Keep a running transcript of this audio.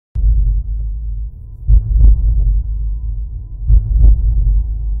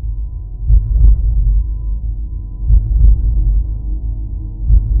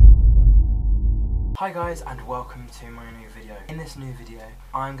Hi guys, and welcome to my new video. In this new video,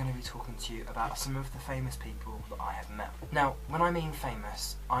 I'm going to be talking to you about some of the famous people that I have met. Now, when I mean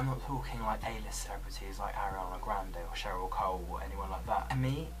famous, I'm not talking like A-list celebrities like Ariana Grande or Cheryl Cole or anyone like that. To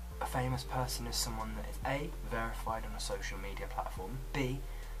me, a famous person is someone that is A, verified on a social media platform, B,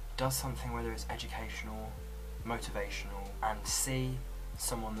 does something whether it's educational, motivational, and C,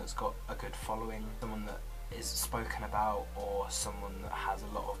 someone that's got a good following, someone that is spoken about, or someone that has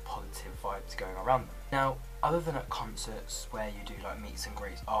a lot of positive vibes going around them. Now, other than at concerts where you do like meets and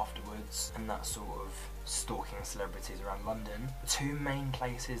greets afterwards and that sort of stalking celebrities around London, the two main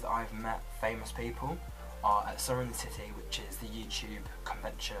places that I've met famous people are at Summer in the City, which is the YouTube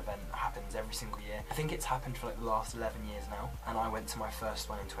convention event that happens every single year. I think it's happened for like the last 11 years now, and I went to my first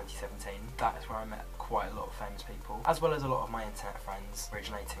one in 2017. That is where I met quite a lot of famous people, as well as a lot of my internet friends,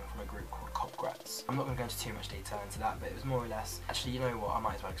 originating from a group called CELEBS. I'm not going to go into too much detail into that, but it was more or less, actually, you know what, I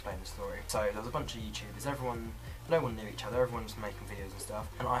might as well explain the story. So there was a bunch of YouTubers, no one knew each other, everyone was making videos and stuff,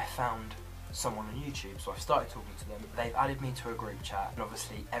 and I found someone on YouTube, so I started talking to them. They've added me to a group chat, and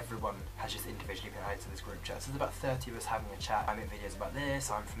obviously everyone has just individually been added to this group chat. So there's about 30 of us having a chat. I make videos about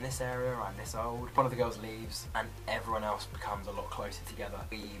this, I'm from this area, I'm this old. One of the girls leaves, and everyone else becomes a lot closer together.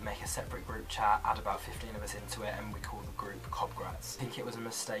 We make a separate group chat, add about 15 of us into it, and we call the group Cobgrats. I think it was a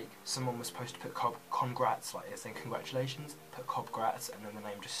mistake. Someone was supposed to put congrats, like it's saying congratulations, put Cobgrats, and then the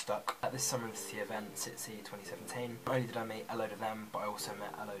name just stuck. At this Summer in the City event, CELEBS 2017, not only did I meet a load of them, but I also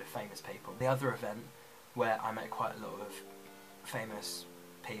met a load of famous people. The other event where I met quite a lot of famous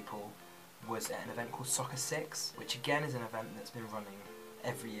people was at an event called Soccer 6, which again is an event that's been running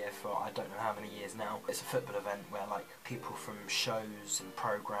every year for I don't know how many years now. It's a football event where like people from shows and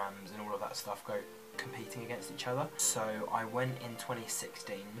programs and all of that stuff go competing against each other. So I went in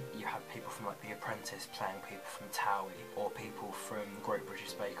 2016, you had people from like The Apprentice playing people from Towie, or people from the Great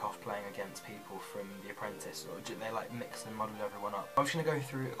British Bake Off playing against people from The Apprentice, or they like mixed and muddled everyone up. I'm just going to go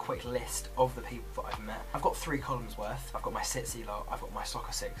through a quick list of the people that I've met. I've got 3 columns worth. I've got my CELEBS lot, I've got my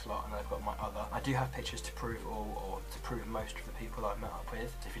Soccer 6 lot, and I've got my other. I do have pictures to prove all, or to prove most of the people I've met up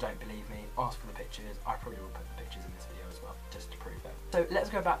with. So if you don't believe me, ask for the pictures. I probably will put the pictures in this video as well, just to prove it. So let's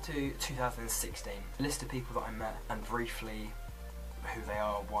go back to 2016. A list of people that I met and briefly who they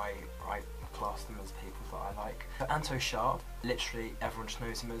are, why I class them as people that I like. So Anto Sharp, literally everyone just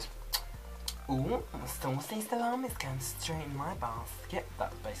knows him as "Ooh, saucy salami is going straight in my basket."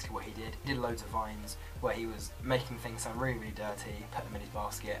 That's basically what he did. He did loads of vines where he was making things sound really, really dirty, put them in his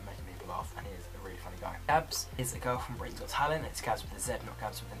basket, making people laugh, and he is a really funny guy. Gabs is a girl from Britain's Got Talent. It's Gabs with a Z, not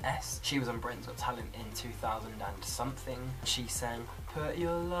Gabs with an S. She was on Britain's Got Talent in 2000 and something. She sang, "Put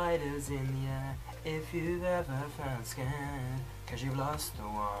your lighters in the air if you've ever felt scared, 'cause you've lost the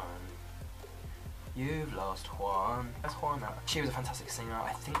one. You've lost one." That's Juana. She was a fantastic singer.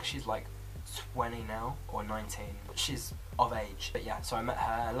 I think she's like 20 now, or 19. She's of age. But yeah, so I met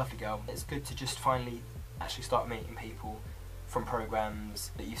her, a lovely girl. It's good to just finally actually start meeting people from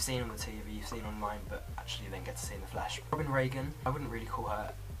programs that you've seen on the TV, you've seen online, but actually you then get to see in the flesh. Robin Reagan, I wouldn't really call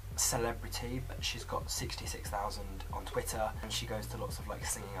her celebrity, but she's got 66,000 on Twitter, and she goes to lots of like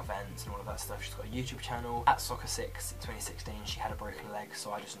singing events and all of that stuff. She's got a YouTube channel. At Soccer 6 in 2016, she had a broken leg,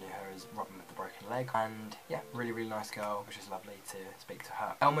 so I just knew her as Robin with the broken leg. And yeah, really, really nice girl, which is lovely to speak to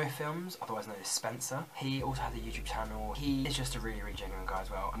her. Elmo Films, otherwise known as Spencer, he also has a YouTube channel. He is just a really, really genuine guy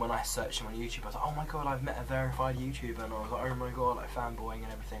as well. And when I searched him on YouTube, I was like, oh my god, I've met a verified YouTuber, and I was like, oh my god, like fanboying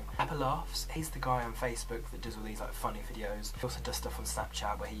and everything. Pepper Laughs, he's the guy on Facebook that does all these like funny videos. He also does stuff on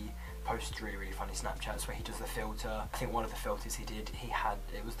Snapchat where he posts really, really funny Snapchats where he does the filter. I think one of the filters he did,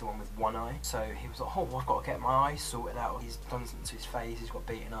 it was the one with one eye. So he was like, oh, well, I've got to get my eyes sorted out. He's done something to his face, he's got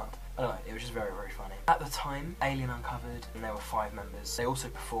beaten up. I don't know, it was just very, very funny. At the time, Alien Uncovered, and there were 5 members. They also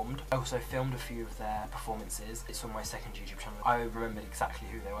performed. I also filmed a few of their performances. It's on my second YouTube channel. I remembered exactly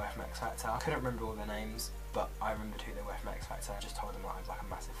who they were from X Factor. I couldn't remember all their names, but I remembered who they were from X Factor. I just told them that I was like a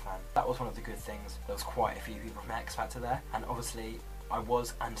massive fan. That was one of the good things. There was quite a few people from X Factor there, and obviously I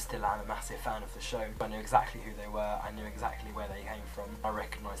was and still am a massive fan of the show. I knew exactly who they were, I knew exactly where they came from, I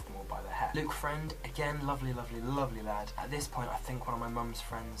recognised them all by their hair. Luke Friend, again, lovely, lovely, lovely lad. At this point, I think one of my mum's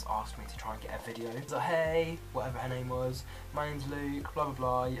friends asked me to try and get a video. He was like, hey, whatever her name was, my name's Luke, blah blah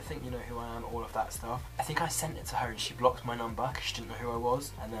blah, you think you know who I am, all of that stuff. I think I sent it to her and she blocked my number because she didn't know who I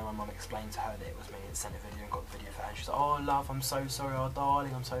was, and then my mum explained to her that it was me and sent a video and got the video for her, and she was like, oh love, I'm so sorry, oh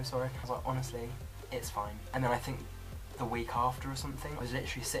darling, I'm so sorry. I was like, honestly, it's fine. And then I think the week after or something, I was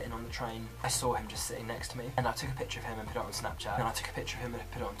literally sitting on the train, I saw him just sitting next to me, and I took a picture of him and put it on Snapchat, and I took a picture of him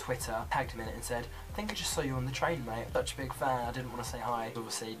and put it on Twitter, tagged him in it and said, I think I just saw you on the train, mate, such a big fan, I didn't want to say hi,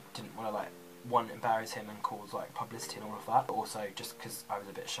 obviously didn't want to like one, embarrass him and cause like publicity and all of that, but also just because I was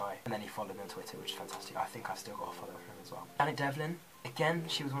a bit shy. And then he followed me on Twitter, which is fantastic. I think I've still got a follow him as well. Janet Devlin, again,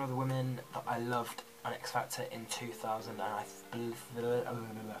 she was one of the women that I loved on X Factor in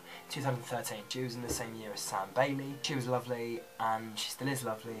 2013. She was in the same year as Sam Bailey. She was lovely, and she still is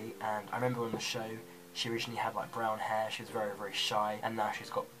lovely, and I remember on the show, she originally had like brown hair, she was very, very shy, and now she's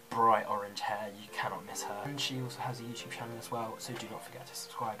got bright orange hair. You cannot miss her. And she also has a YouTube channel as well, so do not forget to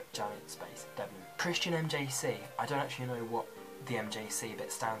subscribe. Janet Space Devlin. Christian MJC, I don't actually know what the MJC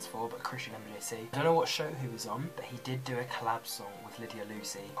bit stands for, but Christian MJC. I don't know what show he was on, but he did do a collab song with Lydia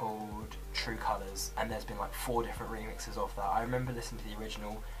Lucy called True Colours, and there's been like 4 different remixes of that. I remember listening to the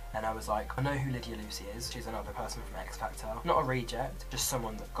original, and I was like, I know who Lydia Lucy is. She's another person from X Factor. Not a reject, just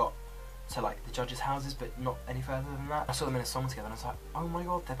someone that got to like the judges' houses, but not any further than that. I saw them in a song together and I was like, oh my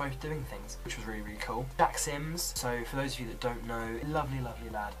god, they're both doing things, which was really, really cool. Jack Sims, so for those of you that don't know, lovely, lovely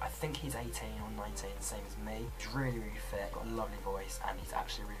lad. I think he's 18 or 19, same as me. He's really, really fit, got a lovely voice, and he's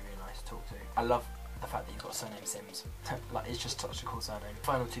actually really, really nice to talk to. I love the fact that he's got a surname Sims. Like, it's just such a cool surname.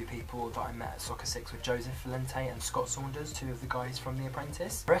 Final 2 people that I met at Soccer 6 were Joseph Valente and Scott Saunders, 2 of the guys from The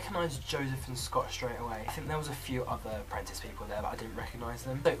Apprentice. I recognised Joseph and Scott straight away. I think there was a few other Apprentice people there, but I didn't recognise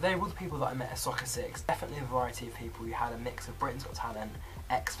them. So they were the people that I met at Soccer 6. Definitely a variety of people. You had a mix of Britain's Got Talent,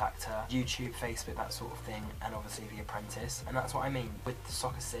 X Factor, YouTube, Facebook, that sort of thing, and obviously The Apprentice. And that's what I mean with the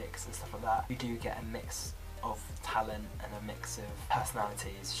Soccer 6 and stuff like that. You do get a mix of talent and a mix of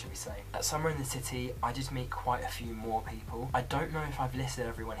personalities, should we say. At Summer in the City, I did meet quite a few more people. I don't know if I've listed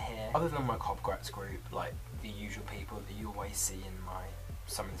everyone here, other than my Copgrats group, like the usual people that you always see in my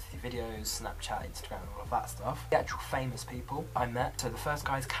Summer in the City videos, Snapchat, Instagram, all of that stuff. The actual famous people I met. So the first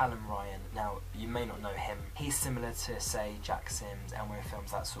guy is Callum Ryan. Now, you may not know him. He's similar to, say, Jack Sims, Elmo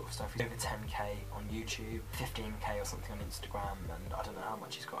Films, that sort of stuff. He's over 10k on YouTube, 15k or something on Instagram, and I don't know how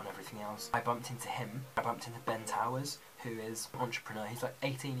much he's got on everything else. I bumped into him. I bumped into Ben Towers, who is an entrepreneur. He's like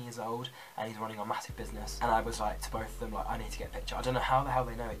 18 years old, and he's running a massive business. And I was like to both of them, like, I need to get a picture. I don't know how the hell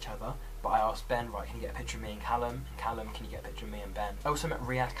they know each other, but I asked Ben, right, can you get a picture of me and Callum? And Callum, can you get a picture of me and Ben? I also met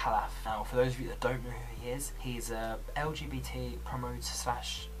Riyad Khalaf. Now, for those of you that don't know who he is, he's a LGBT promoter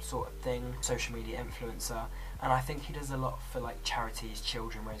slash sort of thing, social media influencer, and I think he does a lot for like charities,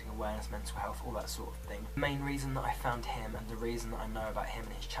 children, raising awareness, mental health, all that sort of thing. The main reason that I found him and the reason that I know about him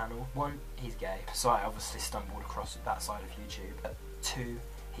and his channel, 1, he's gay, so I obviously stumbled across that side of YouTube. But 2,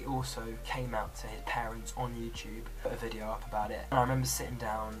 he also came out to his parents on YouTube, put a video up about it, and I remember sitting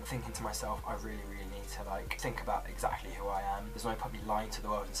down thinking to myself, I really, really need to like think about exactly who I am. There's no point me lying to the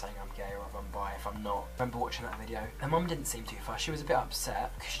world and saying I'm gay or if I'm bi if I'm not. I remember watching that video. Her mum didn't seem too fussed. She was a bit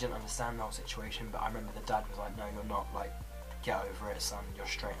upset because she didn't understand the whole situation, but I remember the dad was like, no, you're not, like, get over it, son, you're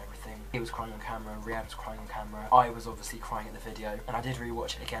straight and everything. He was crying on camera, Riyad was crying on camera, I was obviously crying at the video, and I did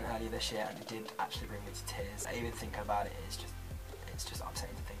rewatch it again earlier this year, and it did actually bring me to tears. Even thinking about it, it's just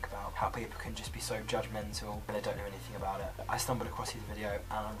upsetting to think about how people can just be so judgmental when they don't know anything about it. I stumbled across his video,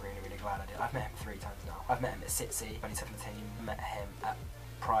 and I'm really, really glad I did. I've met him 3 times now. I've met him at CELEBS 2017, met him at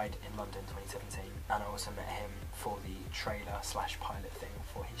Pride in London 2017, and I also met him for the trailer slash pilot thing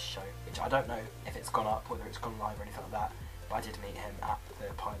for his show, which I don't know if it's gone up, whether it's gone live or anything like that, but I did meet him at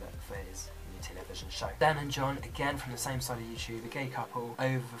the pilot for his new television show. Dan and John, again from the same side of YouTube, a gay couple,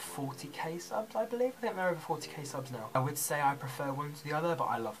 over 40k subs, I believe. I think they're over 40k subs now. I would say I prefer one to the other, but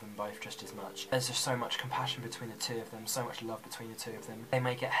I love them both just as much. There's just so much compassion between the 2 of them, so much love between the 2 of them. They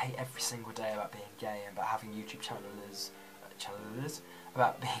may get hate every single day about being gay and about having YouTube channels,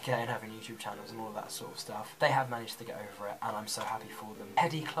 about being gay and having YouTube channels and all of that sort of stuff. They have managed to get over it, and I'm so happy for them.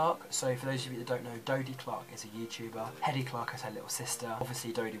 Hedy Clark, so for those of you that don't know, Dodie Clark is a YouTuber. Hedy Clark is her little sister.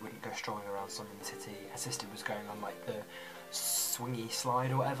 Obviously Dodie wouldn't go strolling around Summer in the City. Her sister was going on like the swingy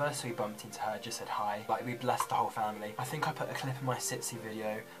slide or whatever, so we bumped into her, just said hi. Like, we blessed the whole family. I think I put a clip in my Sitsi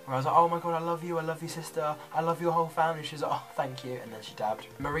video where I was like, oh my god, I love you sister, I love your whole family. She's like, oh, thank you, and then she dabbed.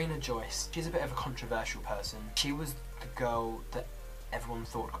 Marina Joyce, she's a bit of a controversial person. She was the girl that everyone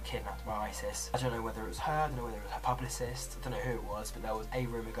thought got kidnapped by ISIS. I don't know whether it was her, I don't know whether it was her publicist, I don't know who it was, but there was a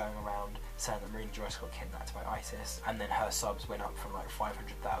rumour going around saying that Marina Joyce got kidnapped by ISIS, and then her subs went up from like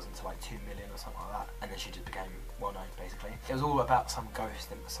 500,000 to like 2 million or something like that, and then she just became well known basically. It was all about some ghost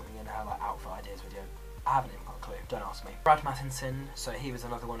thing or something in her like outfit ideas video. I haven't even got a clue, don't ask me. Brad Mattinson, so he was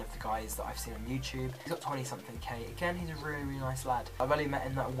another one of the guys that I've seen on YouTube. He's got 20 something K. Again, he's a really, really nice lad. I've only met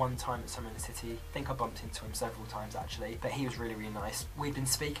him that one time at Summer in the City. I think I bumped into him several times actually, but he was really, really nice. We've been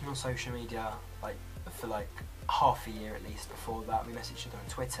speaking on social media like for like half a year at least before that. We messaged each other on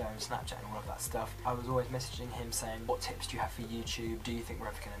Twitter and Snapchat and all of that stuff. I was always messaging him saying, what tips do you have for YouTube? Do you think we're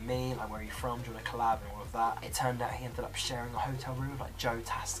ever going to meet? Like, where are you from? Do you want to collab and all of that? It turned out he ended up sharing a hotel room with like Joe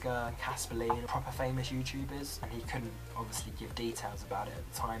Tasker and Casper Lee and proper famous YouTubers, and he couldn't obviously give details about it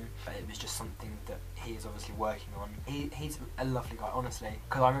at the time, but it was just something that he is obviously working on. He's a lovely guy, honestly,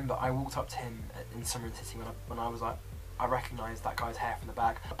 because I remember I walked up to him in Summer in the City when I was like, I recognised that guy's hair from the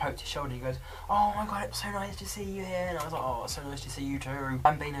back. I poked his shoulder and he goes, oh my god, it's so nice to see you here. And I was like, oh, it's so nice to see you too.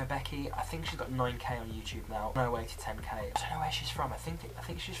 Bambino Becky, I think she's got 9k on YouTube now. No way to 10k. I don't know where she's from. I think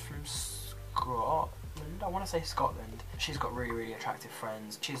she's from Scotland. I want to say Scotland. She's got really attractive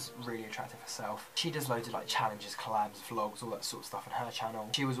friends. She's really attractive herself. She does loads of like challenges, collabs, vlogs, all that sort of stuff on her channel.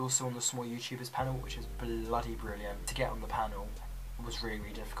 She was also on the Small YouTubers panel, which is bloody brilliant. To get on the panel was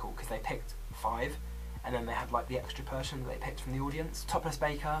really difficult because they picked 5. And then they had like the extra person that they picked from the audience. Topless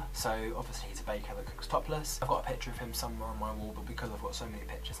baker, so obviously he's a baker that cooks topless. I've got a picture of him somewhere on my wall, but because I've got so many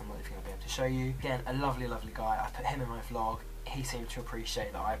pictures, I'm not even going to be able to show you. Again, a lovely guy. I put him in my vlog. He seemed to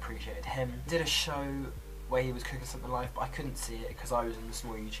appreciate that I appreciated him. Did a show where he was cooking something live, but I couldn't see it because I was in the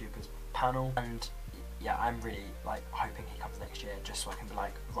Small YouTubers panel. And yeah, I'm really like hoping he comes next year, just so I can be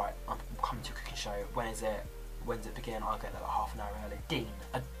like, right, I'm coming to a cooking show. When is it? When does it begin? I'll get there like half an hour early.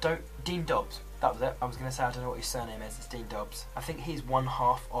 Dean Dobbs. That was it. I was going to say I don't know what his surname is. It's Dean Dobbs. I think he's one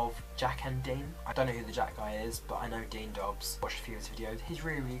half of Jack and Dean. I don't know who the Jack guy is, but I know Dean Dobbs. Watched a few of his videos. He's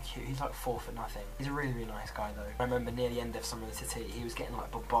really cute. He's like 4 foot nothing. He's a really nice guy though. I remember near the end of Summer in the City, he was getting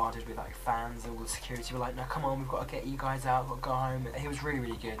like bombarded with like fans, and all the security were like, no, come on, we've got to get you guys out, we've got to go home. He was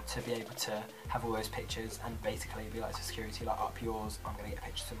really good to be able to have all those pictures and basically be like to security, like, up yours, I'm going to get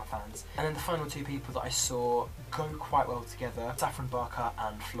pictures of my fans. And then the final 2 people that I saw go quite well together, Saffron Barker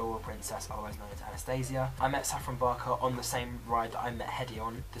and Floral Princess, otherwise known as Anastasia. I met Saffron Barker on the same ride that I met Hedy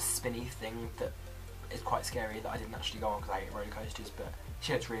on, the spinny thing that is quite scary, that I didn't actually go on because I hate roller coasters, but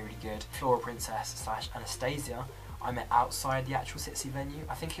she looks really good. Floral Princess / Anastasia I met outside the actual Sitsy venue.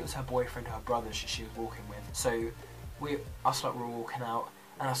 I think it was her boyfriend or her brother she was walking with. So us were walking out,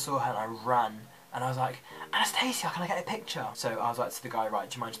 and I saw her and I ran, and I was like, Anastasia, can I get a picture? So I was like to the guy, right,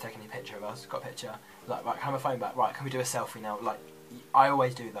 do you mind just taking a picture of us? Got a picture. Like, right, can I have my phone back? Right, can we do a selfie now? Like, I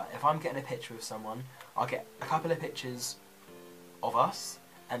always do that. If I'm getting a picture with someone, I'll get a couple of pictures of us,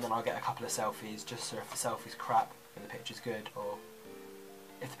 and then I'll get a couple of selfies, just so if the selfie's crap and the picture's good, or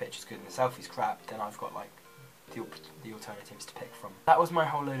if the picture's good and the selfie's crap, then I've got like the alternatives to pick from. That was my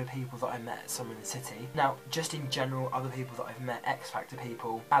whole load of people that I met at Summer in the City. Now, just in general, other people that I've met, X Factor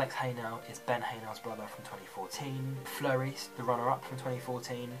people. Alex Haynell is Ben Haynell's brother from 2014. Fleuris, the runner-up from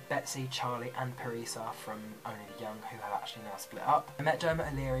 2014. Betsy, Charlie and Parisa from Only the Young, who have actually now split up. I met Dermot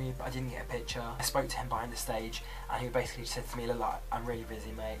O'Leary, but I didn't get a picture. I spoke to him behind the stage, and he basically said to me, look, like, I'm really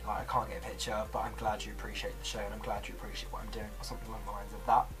busy, mate, like, I can't get a picture, but I'm glad you appreciate the show, and I'm glad you appreciate what I'm doing, or something along the lines of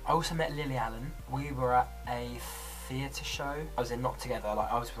that. I also met Lily Allen. We were at a theatre show. I was in Not Together, like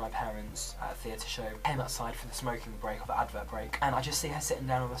I was with my parents at a theatre show. Came outside for the smoking break or the advert break, and I just see her sitting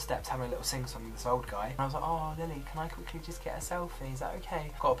down on the steps having a little sing-song with this old guy. And I was like, oh Lily, can I quickly just get a selfie? Is that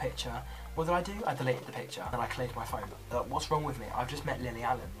okay? Got a picture. What did I do? I deleted the picture and I cleared my phone. What's wrong with me? I've just met Lily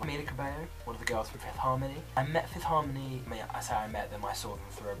Allen. Camila Cabello, one of the girls from Fifth Harmony. I met Fifth Harmony, I say I met them, I saw them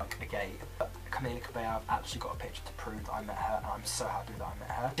through like a gate. But Camila Cabello, I've actually got a picture to prove that I met her, and I'm so happy that I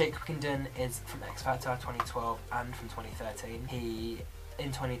met her. Jake Wickenden is from X Factor 2012 and from 2013. He,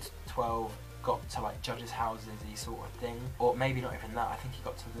 in 2012, got to like judges' houses, sort of thing. Or maybe not even that, I think he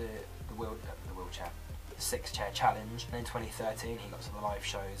got to the wheelchair. 6-chair challenge, and in 2013 he got to the live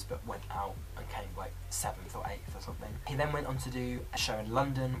shows but went out and came like 7th or 8th or something. He then went on to do a show in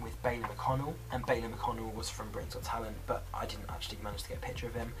London with Bailey McConnell, and Bailey McConnell was from Britain's Got Talent, but I didn't actually manage to get a picture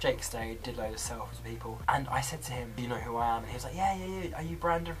of him. Jake stayed, did loads of selfies with people, and I said to him, do you know who I am? And he was like, yeah, are you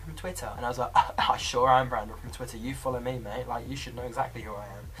Brandon from Twitter? And I was like, I sure am Brandon from Twitter, you follow me, mate, like you should know exactly who I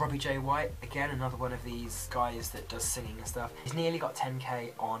am. Robbie J. White, again another one of these guys that does singing and stuff. He's nearly got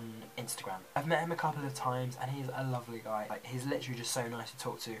 10k on Instagram. I've met him a couple of times and he's a lovely guy. Like, he's literally just so nice to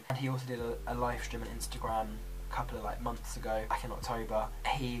talk to. And he also did a live stream on Instagram a couple of like months ago, back in October.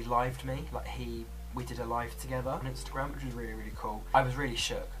 He lived me, like we did a live together on Instagram, which was really cool. I was really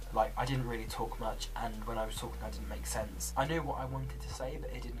shook. Like, I didn't really talk much, and when I was talking I didn't make sense. I knew what I wanted to say, but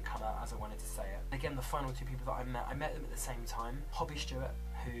it didn't come out as I wanted to say it. Again, the final 2 people that I met them at the same time. Hobby Stewart,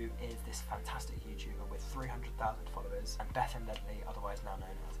 who is this fantastic YouTuber with 300,000 followers, and Bethan Ledley, otherwise now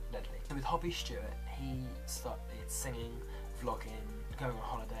known as Ledley. So with Hobby Stewart, he started singing, vlogging, going on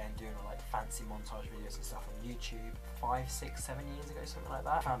holiday and doing like fancy montage videos and stuff on YouTube 5, 6, 7 years ago, something like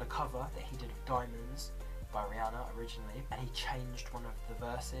that. Found a cover that he did of diamonds, by Rihanna originally, and he changed one of the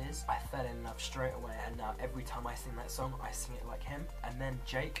verses. I fell in love straight away, and now every time I sing that song, I sing it like him. And then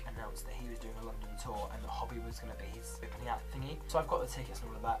Jake announced that he was doing a London tour and that Hobby was going to be his opening act thingy. So I've got the tickets and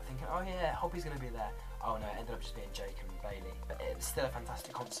all of that, thinking, oh yeah, Hobby's going to be there. Oh no, it ended up just being Jake and Bailey. But it was still a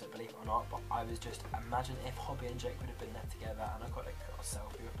fantastic concert, believe it or not. But I was just, imagine if Hobby and Jake would have been there together and I got like a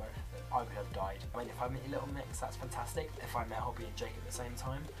selfie with both of them. I would have died. I mean, if I met Little Mix, that's fantastic. If I met Hobby and Jake at the same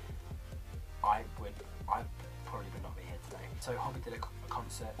time, I probably would not be here today. So Hobby did a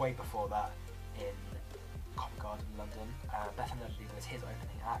concert way before that in Covent Garden, London. Beth and Ledley was his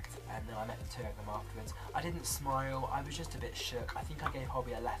opening act, and then I met the two of them afterwards. I didn't smile, I was just a bit shook. I think I gave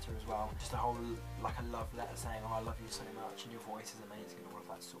Hobby a letter as well, just a whole, like a love letter saying, oh I love you so much and your voice is amazing and all of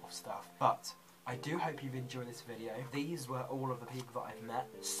that sort of stuff. But I do hope you've enjoyed this video. These were all of the people that I've met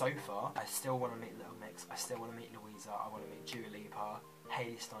so far. I still want to meet Little Mix, I still want to meet Louisa, I want to meet Dua Lipa,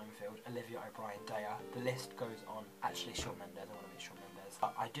 Hayley Steinfeld, Olivia O'Brien, Daya. The list goes on. Actually, Shawn Mendes, I want to meet Shawn Mendes.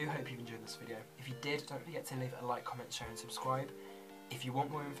 I do hope you've enjoyed this video. If you did, don't forget to leave a like, comment, share and subscribe. If you want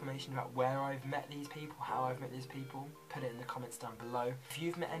more information about where I've met these people, how I've met these people, put it in the comments down below. If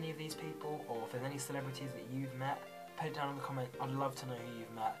you've met any of these people, or if there's any celebrities that you've met, put it down in the comment. I'd love to know who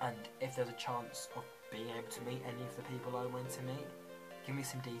you've met, and if there's a chance of being able to meet any of the people I want to meet, give me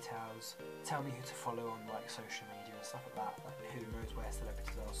some details, tell me who to follow on like social media and stuff like that, like who knows where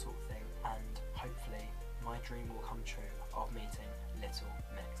celebrities are sort of thing, and hopefully my dream will come true of meeting Little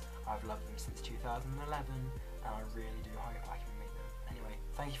Mix. I've loved them since 2011 and I really do hope I can meet them. Anyway,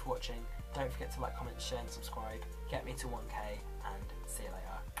 thank you for watching, don't forget to like, comment, share and subscribe, get me to 1k and see you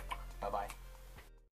later. Bye bye.